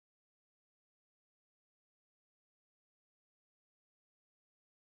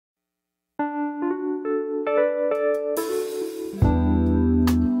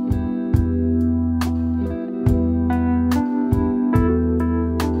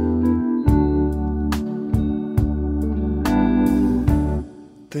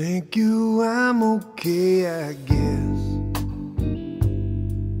okay, I guess.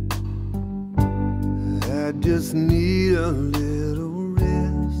 I just need a little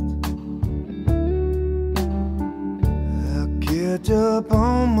rest. I'll catch up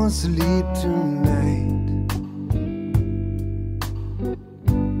on my sleep tonight.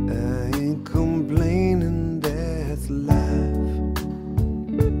 I ain't complaining, that's life.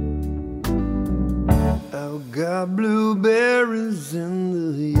 I've got blueberries in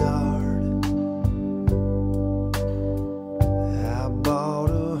the yard. I bought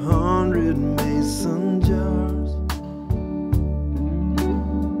 100 mason jars.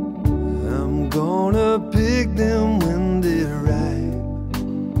 I'm gonna pick them when they're ripe.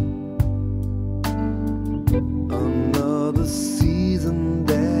 Another season,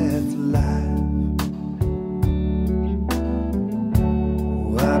 that's life.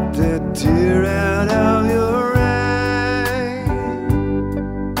 Wipe that tear out of your eye.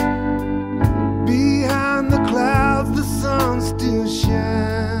 Behind the clouds, the sun still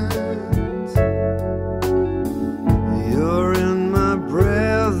shines. You're in my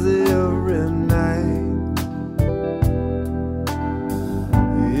prayers every night.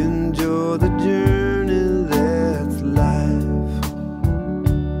 Enjoy the journey, that's life.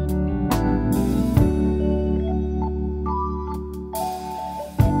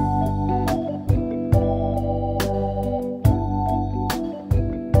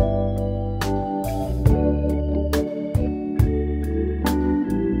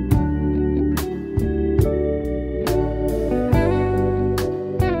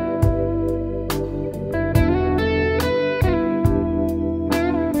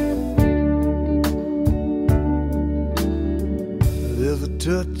 There's a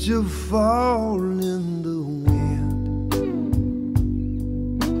touch of fall in the wind.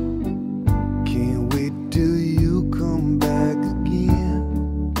 Can't wait till you come back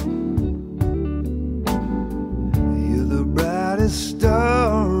again. You're the brightest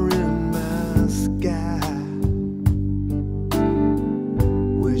star in my sky.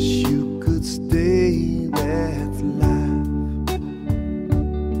 Wish you could stay, that's life.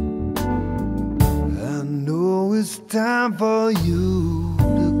 I know it's time for you